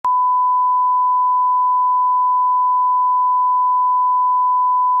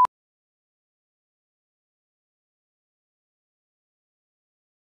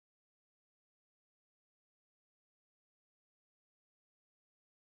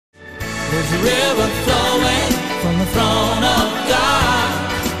There's a river flowing from the throne of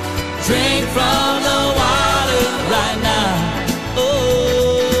God. Drink from the water right now.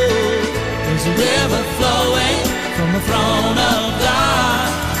 Oh, there's a river flowing from the throne of God.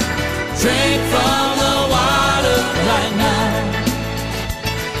 Drink from the water right now.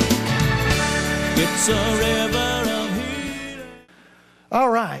 It's a river of healing. All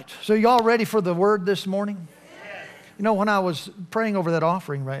right, so y'all ready for the word this morning? You know, when I was praying over that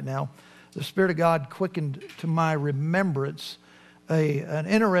offering right now, the Spirit of God quickened to my remembrance an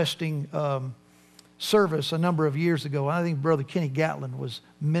interesting service a number of years ago. I think Brother Kenny Gatlin was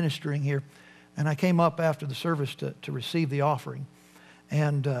ministering here, and I came up after the service to receive the offering.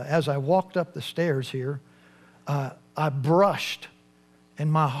 And as I walked up the stairs here, I brushed,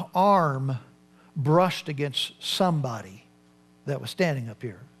 and my arm brushed against somebody that was standing up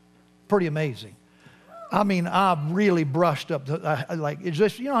here. Pretty amazing. I mean, I really brushed up. Like, it's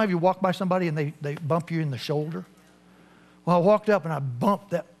just, you know how you walk by somebody and they bump you in the shoulder? Well, I walked up and I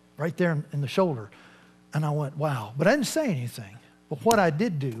bumped that right there in the shoulder. And I went, wow. But I didn't say anything. But what I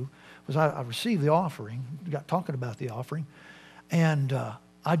did do was I received the offering, got talking about the offering, and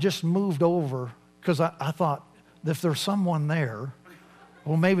I just moved over because I thought if there's someone there,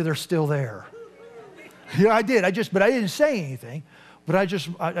 well, maybe they're still there. Yeah, I did. But I didn't say anything. But I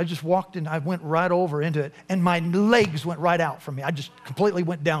just walked in. I went right over into it, and my legs went right out from me. I just completely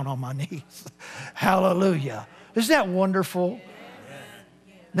went down on my knees. Hallelujah! Isn't that wonderful?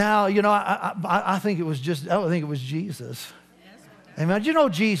 Now, you know, I think it was just. I don't think it was Jesus. Amen. You know,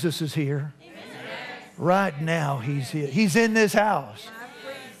 Jesus is here. Right now, He's here. He's in this house.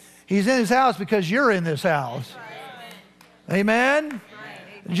 He's in this house because you're in this house. Amen.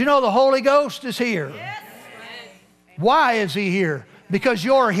 Did you know the Holy Ghost is here? Why is He here? Because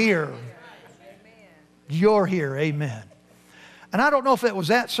you're here. You're here. Amen. And I don't know if it was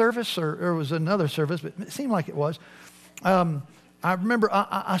that service or it was another service, but it seemed like it was. I remember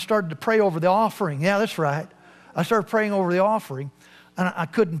I started to pray over the offering. Yeah, that's right. I started praying over the offering, and I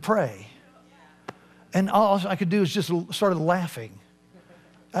couldn't pray. And all I could do is just started laughing.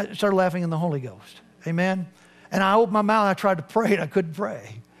 I started laughing in the Holy Ghost. Amen. And I opened my mouth, and I tried to pray, and I couldn't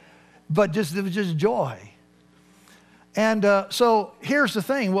pray. But it was just joy. And so here's the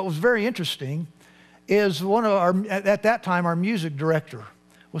thing. What was very interesting is at that time, our music director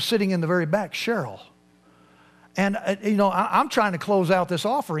was sitting in the very back, Cheryl. And, you know, I'm trying to close out this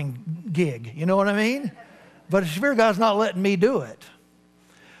offering gig. You know what I mean? But the Spirit of God's not letting me do it.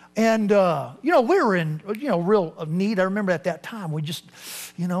 And, you know, we were in, you know, real need. I remember at that time, we just,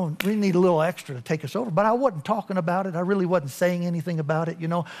 you know, we need a little extra to take us over. But I wasn't talking about it. I really wasn't saying anything about it, you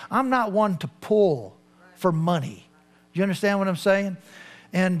know. I'm not one to pull for money. Do you understand what I'm saying?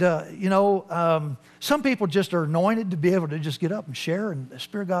 And, you know, some people just are anointed to be able to just get up and share, and the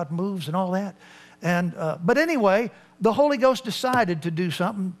Spirit of God moves and all that. And, but anyway, the Holy Ghost decided to do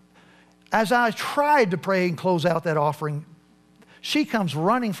something. As I tried to pray and close out that offering, she comes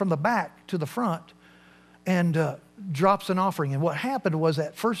running from the back to the front and drops an offering. And what happened was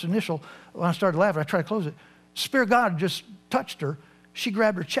that first initial, when I started laughing, I tried to close it. Spirit of God just touched her. She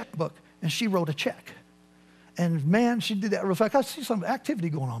grabbed her checkbook and she wrote a check. And man, she did that real fast. I see some activity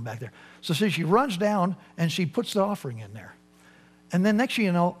going on back there. So she runs down and she puts the offering in there. And then next thing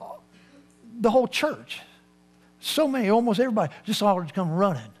you know, the whole church, so many, almost everybody, just all come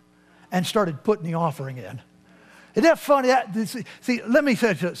running and started putting the offering in. Isn't that funny? See, let me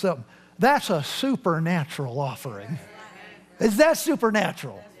tell you something. That's a supernatural offering. Is that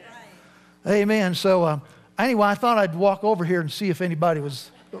supernatural? Amen. So anyway, I thought I'd walk over here and see if anybody was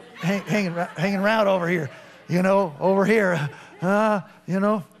hanging around over here. You know, over here. You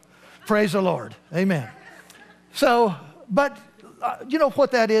know, praise the Lord. Amen. So, but you know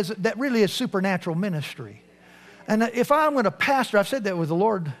what that is? That really is supernatural ministry. And if I'm going to pastor, I've said that with the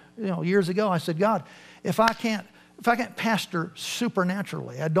Lord, you know, years ago. I said, God, if I can't pastor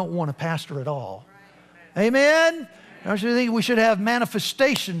supernaturally, I don't want to pastor at all. Amen? I think we should have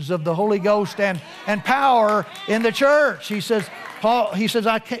manifestations of the Holy Ghost and power in the church. He says,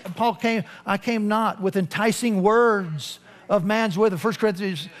 I came not with enticing words of man's wisdom. 1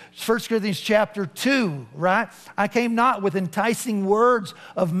 Corinthians chapter 2, right? I came not with enticing words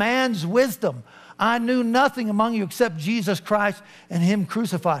of man's wisdom. I knew nothing among you except Jesus Christ and Him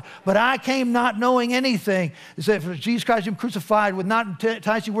crucified. But I came not knowing anything. It said, for Jesus Christ and Him crucified with not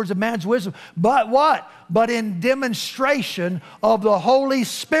enticing words of man's wisdom. But what? But in demonstration of the Holy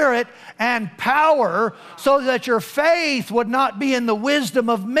Spirit and power, so that your faith would not be in the wisdom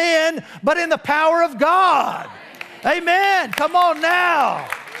of men, but in the power of God. Amen. Come on now.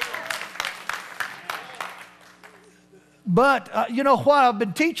 But you know what I've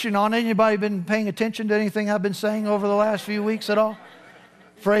been teaching on? Anybody been paying attention to anything I've been saying over the last few weeks at all?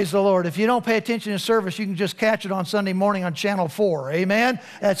 Praise the Lord. If you don't pay attention in service, you can just catch it on Sunday morning on Channel 4. Amen?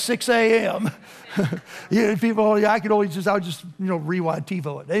 At 6 a.m. People, I could always just, I would just, rewind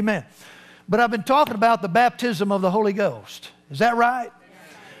TiVo it. Amen. But I've been talking about the baptism of the Holy Ghost. Is that right?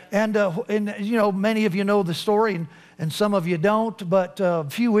 And many of you know the story, and some of you don't. But a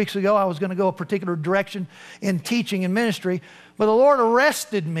few weeks ago, I was going to go a particular direction in teaching and ministry. But the Lord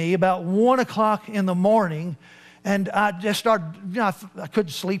arrested me about 1 o'clock in the morning. And I just started, I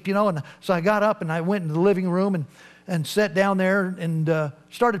couldn't sleep, and so I got up and I went into the living room and sat down there and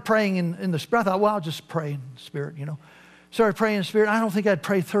started praying in the Spirit. I thought, well, I'll just pray in the Spirit, Started praying in the Spirit. I don't think I'd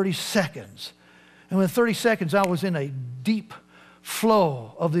prayed 30 seconds. And within 30 seconds, I was in a deep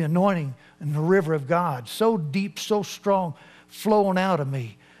flow of the anointing and the river of God. So deep, so strong, flowing out of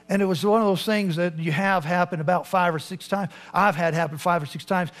me. And it was one of those things that you have happen about 5 or 6 times. I've had happen 5 or 6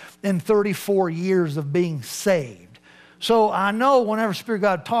 times in 34 years of being saved. So I know whenever Spirit of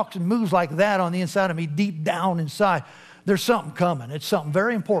God talks and moves like that on the inside of me, deep down inside, there's something coming. It's something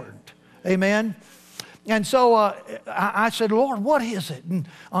very important. Amen? And so I said, Lord, what is it? And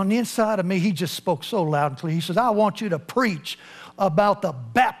on the inside of me, he just spoke so loud and clear. He says, I want you to preach about the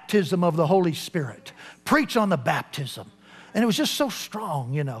baptism of the Holy Spirit. Preach on the baptism. And it was just so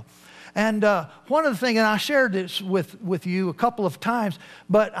strong, And one of the things, and I shared this with you a couple of times,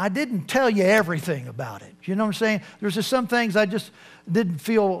 but I didn't tell you everything about it. You know what I'm saying? There's just some things I just didn't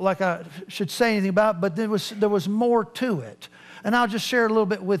feel like I should say anything about, but there was more to it. And I'll just share a little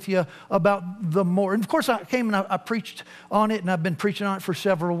bit with you about the more. And of course, I came and I preached on it, and I've been preaching on it for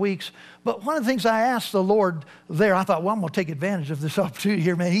several weeks. But one of the things I asked the Lord there, I thought, well, I'm going to take advantage of this opportunity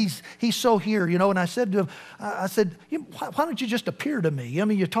here, man. He's so here, And I said to him, I said, why don't you just appear to me? I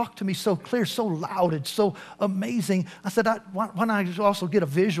mean, you talk to me so clear, so loud, it's so amazing. I said, why don't I just also get a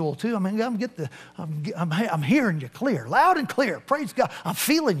visual too? I mean, I'm hearing you clear, loud and clear. Praise God. I'm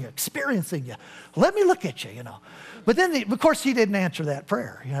feeling you, experiencing you. Let me look at you, But then, of course, he didn't answer that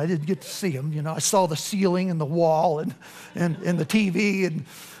prayer. I didn't get to see him. I saw the ceiling and the wall and the TV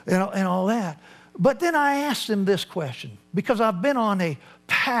and all that. But then I asked him this question, because I've been on a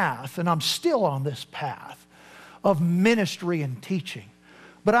path, and I'm still on this path of ministry and teaching.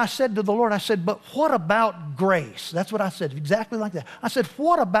 But I said to the Lord, I said, but what about grace? That's what I said, exactly like that. I said,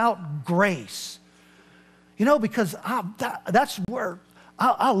 what about grace? Because that's where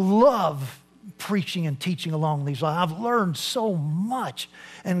I love preaching and teaching along these lines. I've learned so much,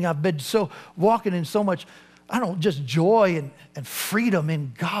 and I've been walking in so much, just joy and freedom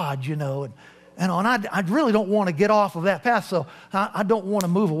in God, and I really don't want to get off of that path, so I don't want to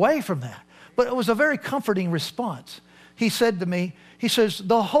move away from that. But it was a very comforting response. He said to me, he says,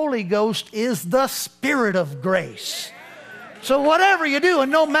 the Holy Ghost is the Spirit of grace. So whatever you do,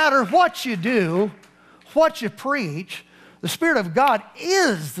 and no matter what you do, what you preach, the Spirit of God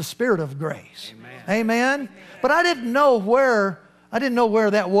is the Spirit of grace. Amen. Amen. But I didn't know where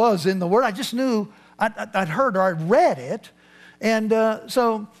that was in the Word. I just knew I'd heard or I'd read it. And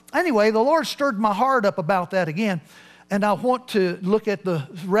so anyway, the Lord stirred my heart up about that again. And I want to look at the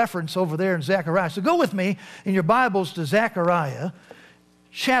reference over there in Zechariah. So go with me in your Bibles to Zechariah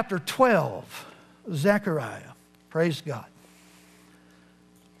chapter 12. Zechariah. Praise God.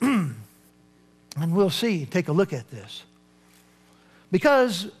 And we'll see. Take a look at this.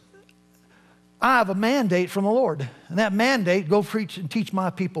 Because I have a mandate from the Lord. And that mandate, go preach and teach my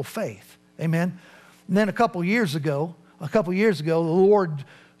people faith. Amen. And then a couple years ago, the Lord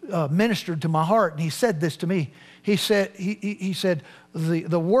ministered to my heart, and he said this to me. He said,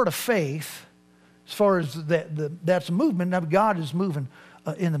 the word of faith, as far as that's a movement, now God is moving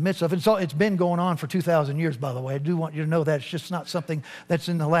in the midst of it. It's been going on for 2,000 years, by the way. I do want you to know that. It's just not something that's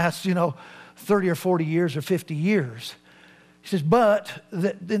in the last, 30 or 40 years or 50 years. He says, but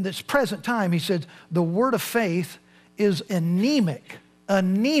in this present time, he said, the word of faith is anemic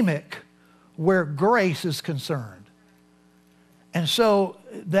where grace is concerned. And so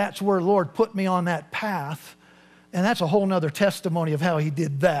that's where the Lord put me on that path. And that's a whole nother testimony of how he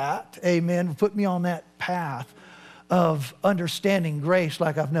did that. Amen. Put me on that path of understanding grace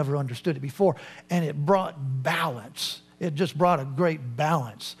like I've never understood it before. And it brought balance. It just brought a great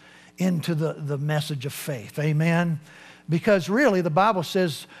balance into the message of faith. Amen. Because really, the Bible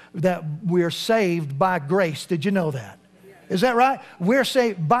says that we're saved by grace. Did you know that? Is that right? We're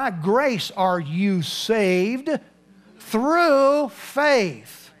saved by grace. Are you saved? Through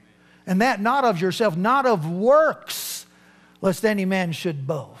faith. And that not of yourself, not of works, lest any man should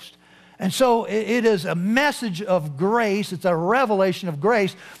boast. And so it is a message of grace. It's a revelation of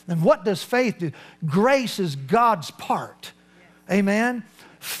grace. And what does faith do? Grace is God's part. Amen?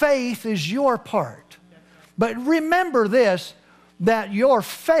 Faith is your part. But remember this, that your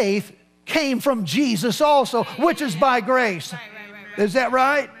faith came from Jesus also, which is by grace. Is that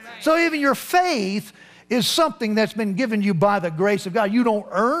right? So even your faith is something that's been given you by the grace of God. You don't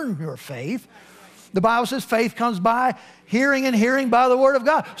earn your faith. The Bible says faith comes by hearing, and hearing by the word of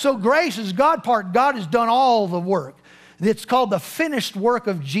God. So grace is God's part. God has done all the work. It's called the finished work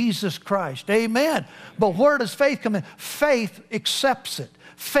of Jesus Christ. Amen. But where does faith come in? Faith accepts it.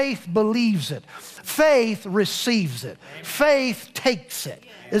 Faith believes it. Faith receives it. Faith takes it.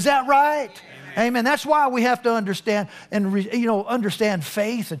 Is that right? Amen. That's why we have to understand and understand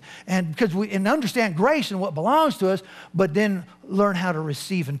faith and because we understand grace and what belongs to us, but then learn how to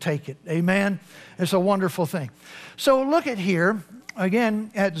receive and take it. Amen. It's a wonderful thing. So look at here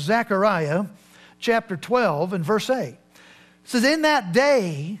again at Zechariah chapter 12 and verse 8. It says, "In that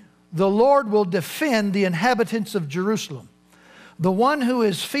day the Lord will defend the inhabitants of Jerusalem. The one who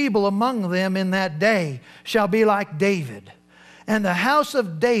is feeble among them in that day shall be like David, and the house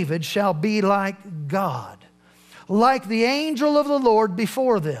of David shall be like God, like the angel of the Lord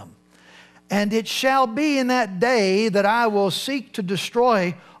before them. And it shall be in that day that I will seek to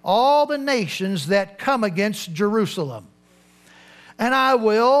destroy all the nations that come against Jerusalem. And I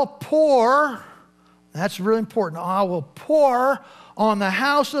will pour," that's really important, "I will pour on the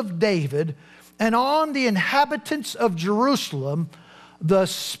house of David and on the inhabitants of Jerusalem the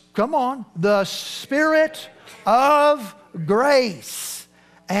spirit of grace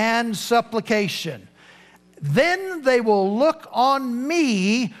and supplication. Then they will look on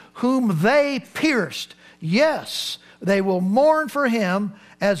me whom they pierced. Yes, they will mourn for him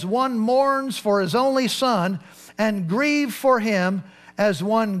as one mourns for his only son, and grieve for him as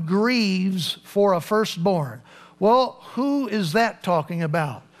one grieves for a firstborn." Well, who is that talking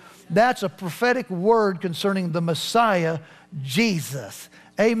about? That's a prophetic word concerning the Messiah, Jesus.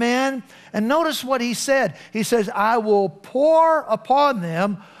 Amen? And notice what he said. He says, "I will pour upon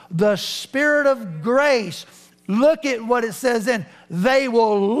them the spirit of grace." Look at what it says then. "They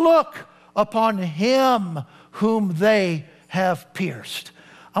will look upon him whom they have pierced."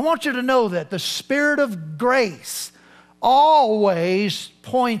 I want you to know that the spirit of grace always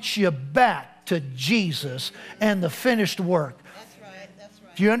points you back to Jesus and the finished work. That's right. That's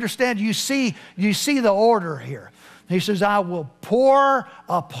right. Do you understand? You see the order here. He says, "I will pour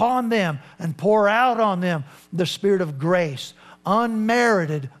upon them and pour out on them the spirit of grace."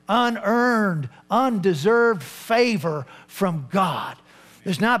 Unmerited, unearned, undeserved favor from God.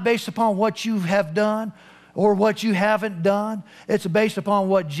 It's not based upon what you have done or what you haven't done. It's based upon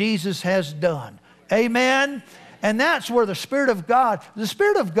what Jesus has done. Amen? And that's where the Spirit of God,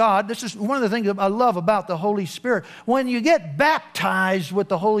 this is one of the things that I love about the Holy Spirit. When you get baptized with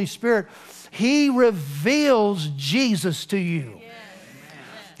the Holy Spirit, He reveals Jesus to you. Yes.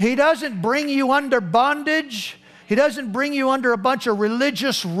 He doesn't bring you under bondage. He doesn't bring you under a bunch of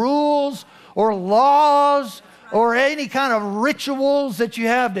religious rules or laws or any kind of rituals that you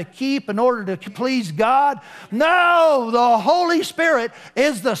have to keep in order to please God. No, the Holy Spirit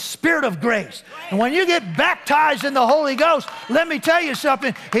is the Spirit of grace. And when you get baptized in the Holy Ghost, let me tell you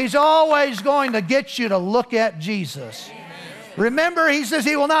something, He's always going to get you to look at Jesus. Remember, He says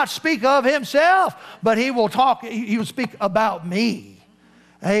He will not speak of Himself, but He will speak about me.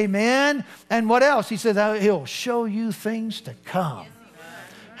 Amen. And what else? He says He'll show you things to come.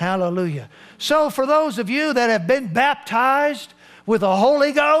 Hallelujah. So for those of you that have been baptized with the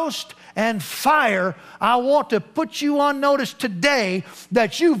Holy Ghost and fire, I want to put you on notice today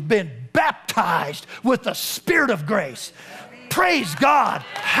that you've been baptized with the Spirit of grace. Praise God.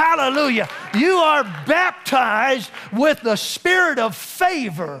 Hallelujah. You are baptized with the spirit of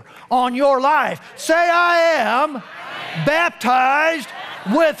favor on your life. Say, "I am baptized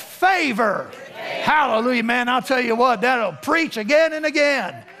with favor." Hallelujah, man. I'll tell you what, that'll preach again and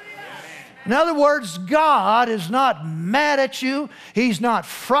again. In other words, God is not mad at you. He's not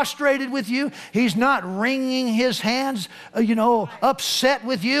frustrated with you. He's not wringing His hands, upset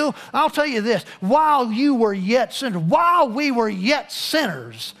with you. I'll tell you this, while we were yet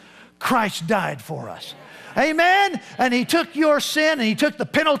sinners, Christ died for us. Amen? And He took your sin and He took the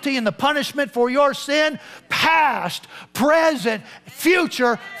penalty and the punishment for your sin, past, present,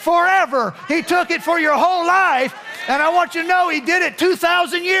 future, forever. He took it for your whole life. And I want you to know He did it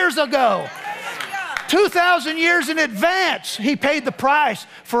 2,000 years ago. 2,000 years in advance, He paid the price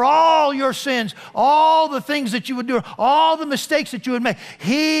for all your sins, all the things that you would do, all the mistakes that you would make.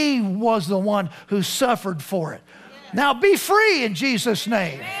 He was the one who suffered for it. Now be free in Jesus'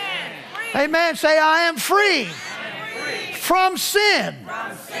 name. Amen. Say, I am free from sin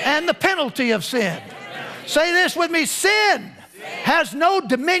and the penalty of sin. Say this with me. Sin has no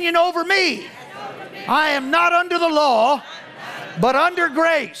dominion over me. I am not under the law, but under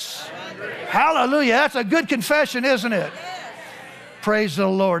grace. Hallelujah. That's a good confession, isn't it? Praise the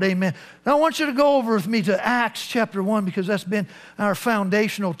Lord. Amen. Now I want you to go over with me to Acts chapter 1, because that's been our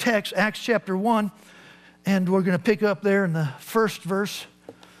foundational text, Acts chapter 1. And we're going to pick up there in the first verse.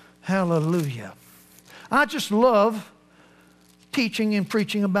 Hallelujah. I just love teaching and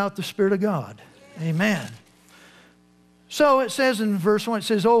preaching about the Spirit of God. Amen. So it says in verse 1, it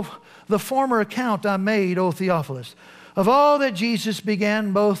says, "Oh, the former account I made, O Theophilus, of all that Jesus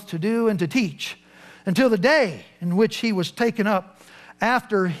began both to do and to teach, until the day in which he was taken up,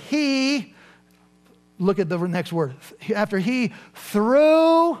 after he," look at the next word, "after he,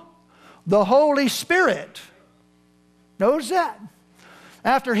 through the Holy Spirit," notice that,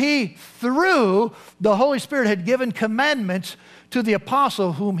 after he, through the Holy Spirit, had given commandments to the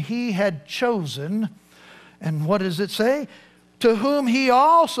apostle whom he had chosen. And what does it say? "To whom he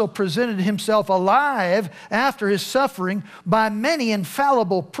also presented himself alive after his suffering by many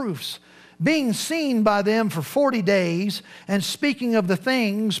infallible proofs, being seen by them for 40 days, and speaking of the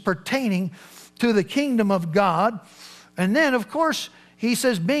things pertaining to the kingdom of God." And then, of course, he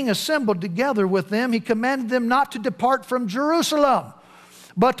says, "Being assembled together with them, he commanded them not to depart from Jerusalem,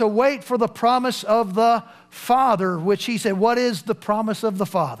 but to wait for the promise of the Father," which he said, what is the promise of the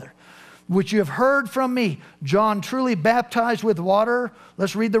Father? "Which you have heard from me. John truly baptized with water."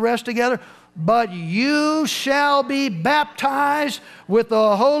 Let's read the rest together. "But you shall be baptized with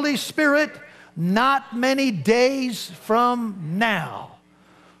the Holy Spirit not many days from now."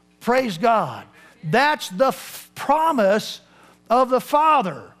 Praise God. That's the promise of the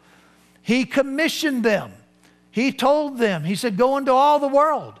Father. He commissioned them. He told them, he said, "Go into all the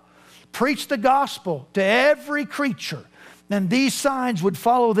world, preach the gospel to every creature, and these signs would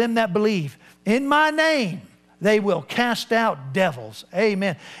follow them that believe. In my name, they will cast out devils."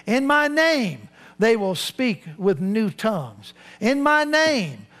 Amen. "In my name, they will speak with new tongues. In my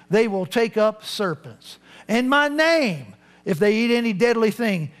name, they will take up serpents. In my name, if they eat any deadly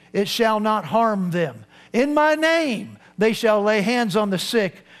thing, it shall not harm them. In my name, they shall lay hands on the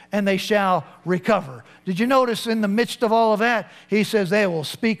sick, and they shall recover." Did you notice in the midst of all of that, he says they will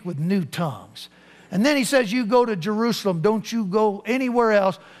speak with new tongues. And then he says, you go to Jerusalem. Don't you go anywhere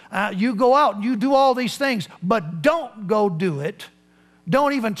else. You go out and you do all these things, but don't go do it.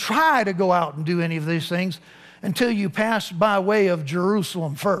 Don't even try to go out and do any of these things until you pass by way of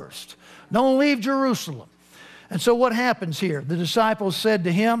Jerusalem first. Don't leave Jerusalem. And so what happens here? The disciples said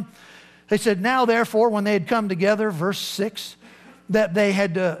to him, they said, "Now therefore, when they had come together," verse 6, "that they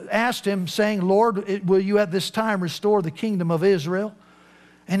had asked him, saying, Lord, will you at this time restore the kingdom of Israel?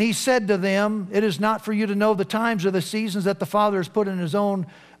 And he said to them, it is not for you to know the times or the seasons that the Father has put in his own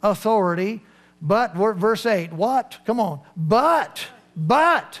authority. But," verse 8, what? Come on.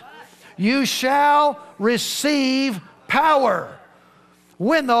 But you shall receive power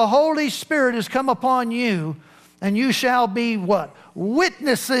when the Holy Spirit has come upon you, and you shall be what?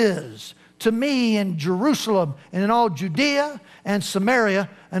 Witnesses to me in Jerusalem and in all Judea and Samaria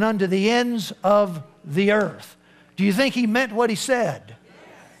and unto the ends of the earth." Do you think he meant what he said?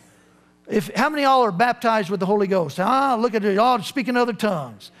 How many of y'all are baptized with the Holy Ghost? Look at it, all speaking other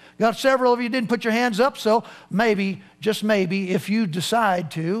tongues. Got several of you didn't put your hands up, so maybe, just maybe, if you decide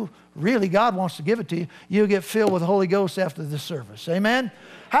to, really God wants to give it to you, you'll get filled with the Holy Ghost after this service. Amen?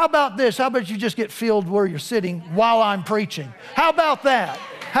 How about this? How about you just get filled where you're sitting while I'm preaching? How about that?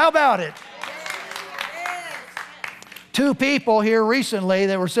 How about it? Two people here recently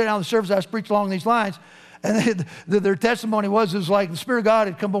that were sitting on the service, I was preaching along these lines, and their testimony was like the Spirit of God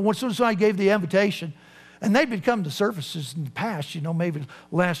had come, but as soon as I gave the invitation, and they'd been coming to services in the past, maybe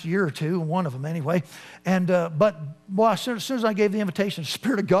last year or two, one of them anyway. And but as soon as I gave the invitation, the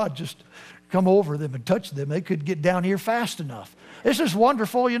Spirit of God just come over them and touch them. They could get down here fast enough. This is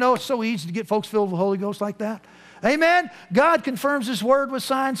wonderful. It's so easy to get folks filled with the Holy Ghost like that. Amen. God confirms His word with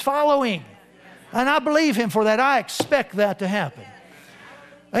signs following. And I believe Him for that. I expect that to happen.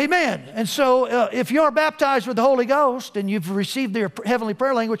 Amen. And so if you're baptized with the Holy Ghost and you've received their heavenly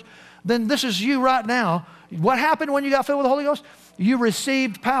prayer language, then this is you right now. What happened when you got filled with the Holy Ghost? You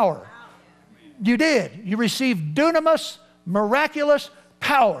received power. You did. You received dunamis, miraculous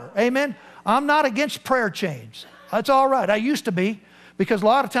power. Amen. I'm not against prayer chains. That's all right. I used to be, because a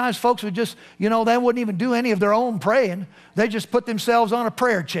lot of times folks would just, they wouldn't even do any of their own praying. They just put themselves on a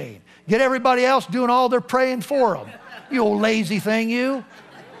prayer chain. Get everybody else doing all their praying for them. You old lazy thing, you.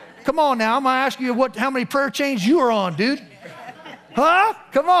 Come on now. I'm going to ask you how many prayer chains you are on, dude. Huh?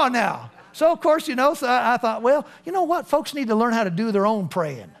 Come on now. So, of course, so I thought, well, you know what? Folks need to learn how to do their own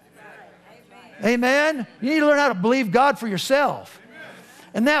praying. Amen? You need to learn how to believe God for yourself.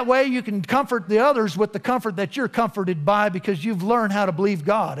 And that way you can comfort the others with the comfort that you're comforted by because you've learned how to believe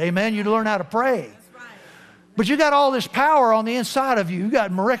God. Amen? You learn how to pray. But you got all this power on the inside of you. You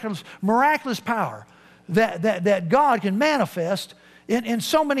got miraculous power that God can manifest in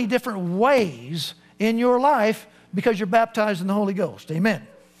so many different ways in your life because you're baptized in the Holy Ghost. Amen.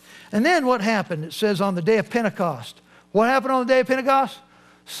 And then what happened? It says on the day of Pentecost. What happened on the day of Pentecost?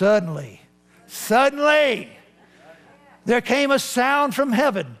 Suddenly, there came a sound from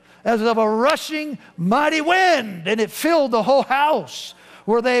heaven as of a rushing mighty wind, and it filled the whole house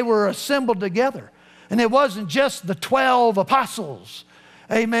where they were assembled together. And it wasn't just the 12 apostles.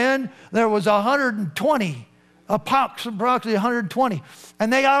 Amen. There was 120, approximately 120.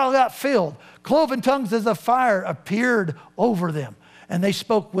 And they all got filled. Cloven tongues as a fire appeared over them. And they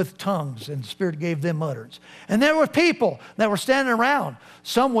spoke with tongues, and the Spirit gave them utterance. And there were people that were standing around.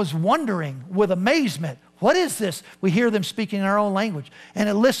 Some was wondering with amazement, what is this? We hear them speaking in our own language. And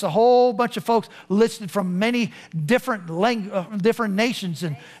it lists a whole bunch of folks listed from many different nations.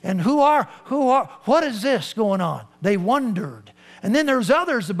 And what is this going on? They wondered. And then there's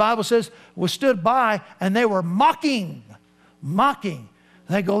others, the Bible says, was stood by, and they were mocking. And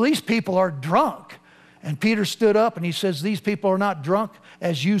they go, these people are drunk. And Peter stood up and he says, these people are not drunk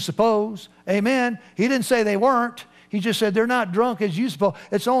as you suppose. Amen. He didn't say they weren't. He just said they're not drunk as you suppose.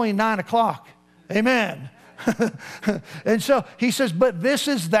 It's only 9 o'clock. Amen. And so he says, but this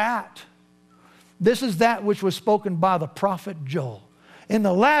is that. This is that which was spoken by the prophet Joel. In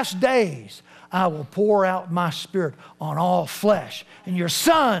the last days, I will pour out my Spirit on all flesh, and your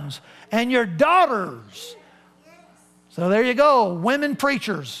sons and your daughters. So there you go, women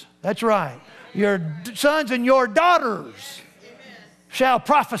preachers. That's right. Your sons and your daughters shall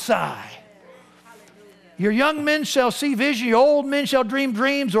prophesy. Your young men shall see vision, your old men shall dream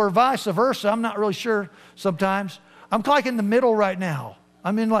dreams, or vice versa. I'm not really sure sometimes. I'm like in the middle right now.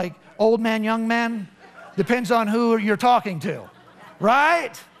 I'm in like old man, young man. Depends on who you're talking to,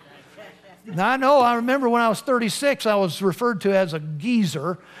 right? Now, I know, I remember when I was 36, I was referred to as a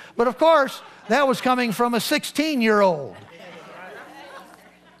geezer. But of course, that was coming from a 16-year-old.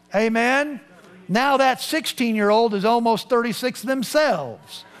 Amen? Now that 16-year-old is almost 36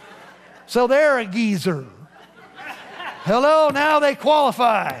 themselves. So they're a geezer. Hello, now they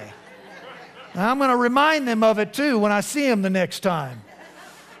qualify. Now I'm going to remind them of it too when I see them the next time.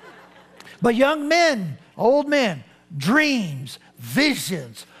 But young men, old men, dreams,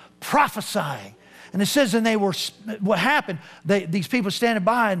 visions, prophesying. And it says, and they were, what happened, these people standing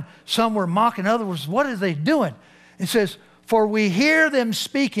by, and some were mocking others. What are they doing? It says, for we hear them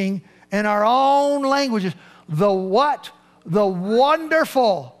speaking in our own languages, the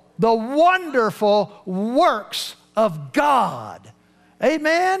wonderful works of God.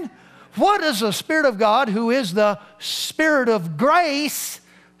 Amen? What is the Spirit of God, who is the Spirit of grace?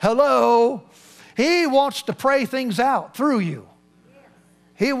 Hello. He wants to pray things out through you.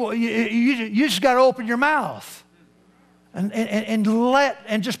 You just got to open your mouth and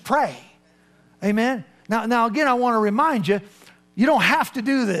just pray. Amen? Now again, I want to remind you, you don't have to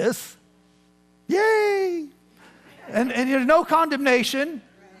do this. Yay! And there's no condemnation.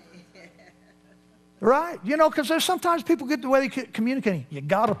 Right? You know, because there's sometimes people get the way they communicating. You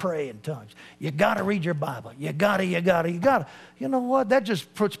got to pray in tongues. You got to read your Bible. You got to. You know what? That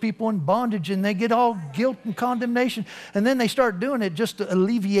just puts people in bondage, and they get all guilt and condemnation. And then they start doing it just to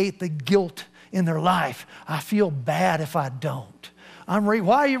alleviate the guilt in their life. I feel bad if I don't.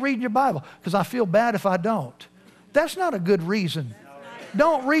 Why are you reading your Bible? Because I feel bad if I don't. That's not a good reason.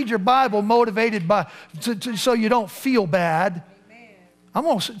 Don't read your Bible motivated so you don't feel bad.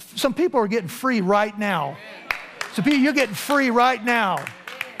 Some people are getting free right now. Some people, you're getting free right now.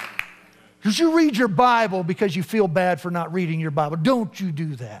 Did you read your Bible because you feel bad for not reading your Bible? Don't you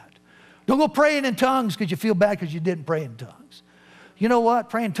do that. Don't go praying in tongues because you feel bad because you didn't pray in tongues. You know what?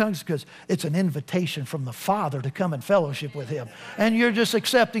 Pray in tongues because it's an invitation from the Father to come and fellowship with Him. And you're just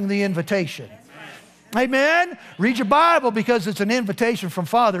accepting the invitation. Amen? Read your Bible because it's an invitation from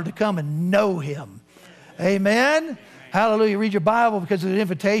Father to come and know Him. Amen? Hallelujah. Read your Bible because it's an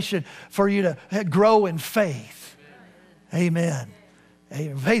invitation for you to grow in faith. Amen.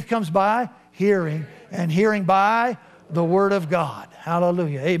 Faith comes by hearing, and hearing by the Word of God.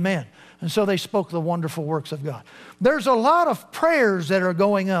 Hallelujah. Amen. And so they spoke the wonderful works of God. There's a lot of prayers that are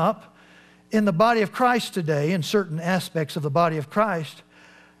going up in the body of Christ today, in certain aspects of the body of Christ.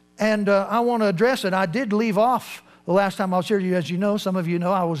 And I want to address it. I did leave off the last time I was here. As you know, some of you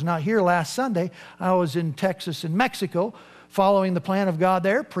know, I was not here last Sunday. I was in Texas and Mexico following the plan of God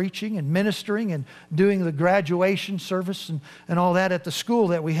there, preaching and ministering and doing the graduation service and all that at the school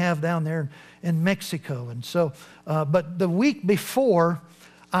that we have down there in Mexico. And so, but the week before,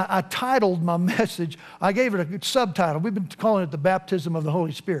 I titled my message, I gave it a subtitle. We've been calling it the baptism of the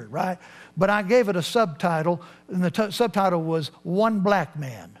Holy Spirit, right? But I gave it a subtitle, and the subtitle was One Black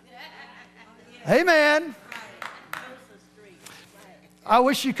Man. Amen. I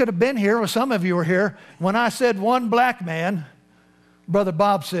wish you could have been here, or some of you were here. When I said one black man, Brother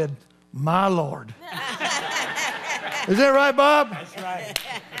Bob said, my Lord. Is that right, Bob? That's right.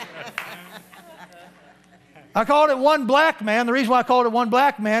 I called it one black man. The reason why I called it one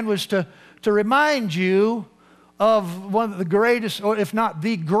black man was to remind you of one of the greatest, or if not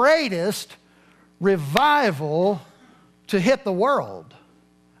the greatest, revival to hit the world.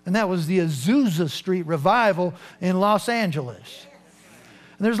 And that was the Azusa Street revival in Los Angeles.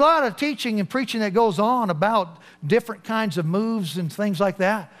 And there's a lot of teaching and preaching that goes on about different kinds of moves and things like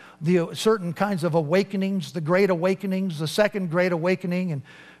that. The certain kinds of awakenings, the Great Awakenings, the Second Great Awakening, and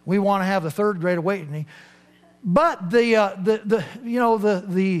we want to have the Third Great Awakening. But the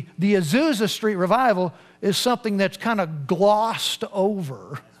Azusa Street revival is something that's kind of glossed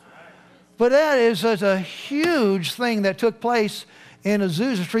over. But that is a huge thing that took place in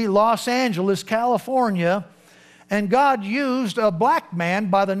Azusa Street, Los Angeles, California. And God used a black man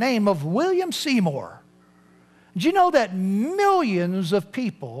by the name of William Seymour. Did you know that millions of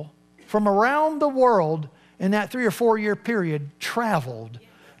people from around the world in that 3 or 4 year period traveled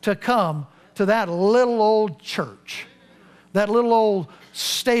to come to that little old church, that little old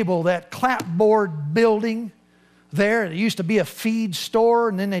stable, that clapboard building there? It used to be a feed store,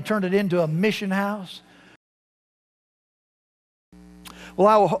 and then they turned it into a mission house. Well,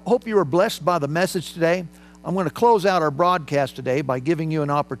 I hope you were blessed by the message today. I'm going to close out our broadcast today by giving you an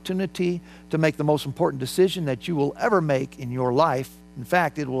opportunity to make the most important decision that you will ever make in your life. In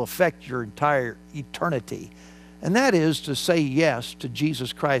fact, it will affect your entire eternity. And that is to say yes to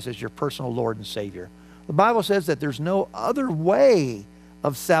Jesus Christ as your personal Lord and Savior. The Bible says that there's no other way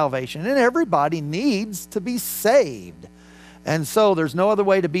of salvation, and everybody needs to be saved. And so there's no other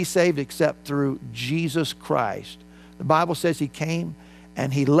way to be saved except through Jesus Christ. The Bible says He came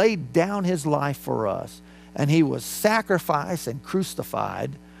and He laid down His life for us, and He was sacrificed and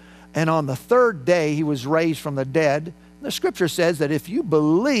crucified, and on the third day He was raised from the dead. The Scripture says that if you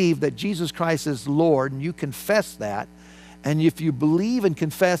believe that Jesus Christ is Lord and you confess that, and if you believe and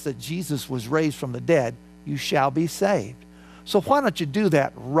confess that Jesus was raised from the dead, you shall be saved. So why don't you do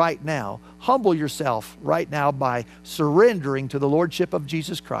that right now? Humble yourself right now by surrendering to the Lordship of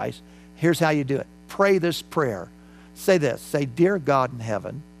Jesus Christ. Here's how you do it. Pray this prayer. Say this. Say, Dear God in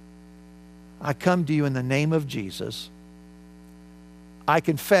heaven, I come to you in the name of Jesus. I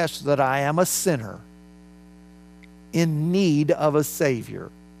confess that I am a sinner in need of a Savior.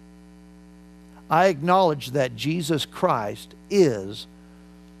 I acknowledge that Jesus Christ is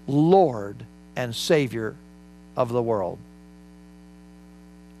Lord and Savior of the world.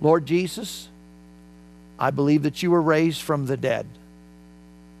 Lord Jesus, I believe that you were raised from the dead.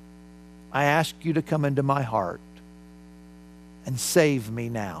 I ask you to come into my heart and save me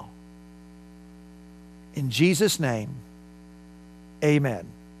now. In Jesus' name, amen.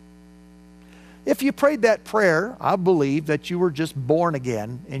 If you prayed that prayer, I believe that you were just born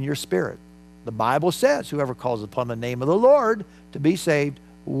again in your spirit. The Bible says, whoever calls upon the name of the Lord to be saved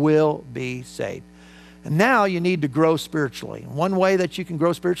will be saved. And now you need to grow spiritually. One way that you can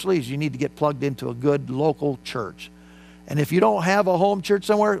grow spiritually is you need to get plugged into a good local church. And if you don't have a home church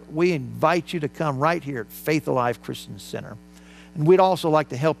somewhere, we invite you to come right here at Faith Alive Christian Center. And we'd also like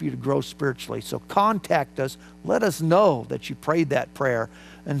to help you to grow spiritually. So contact us. Let us know that you prayed that prayer,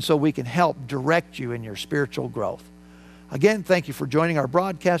 and so we can help direct you in your spiritual growth. Again, thank you for joining our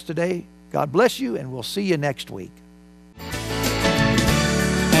broadcast today. God bless you, and we'll see you next week.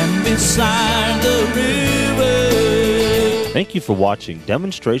 And beside the river. Thank you for watching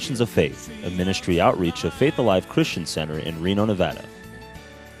Demonstrations of Faith, a ministry outreach of Faith Alive Christian Center in Reno, Nevada.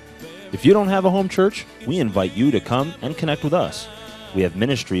 If you don't have a home church, we invite you to come and connect with us. We have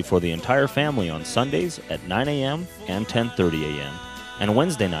ministry for the entire family on Sundays at 9 a.m. and 10:30 a.m. and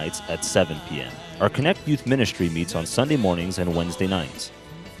Wednesday nights at 7 p.m. Our Connect Youth Ministry meets on Sunday mornings and Wednesday nights.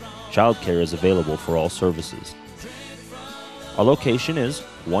 Childcare is available for all services. Our location is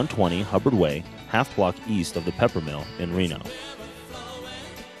 120 Hubbard Way, half block east of the Peppermill in Reno.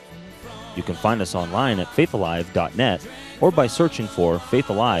 You can find us online at faithalive.net or by searching for Faith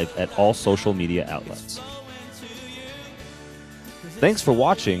Alive at all social media outlets. Thanks for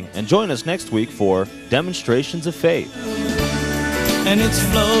watching, and join us next week for Demonstrations of Faith. And it's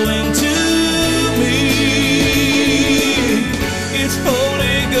flowing to me.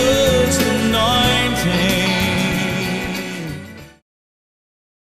 Holy Ghost.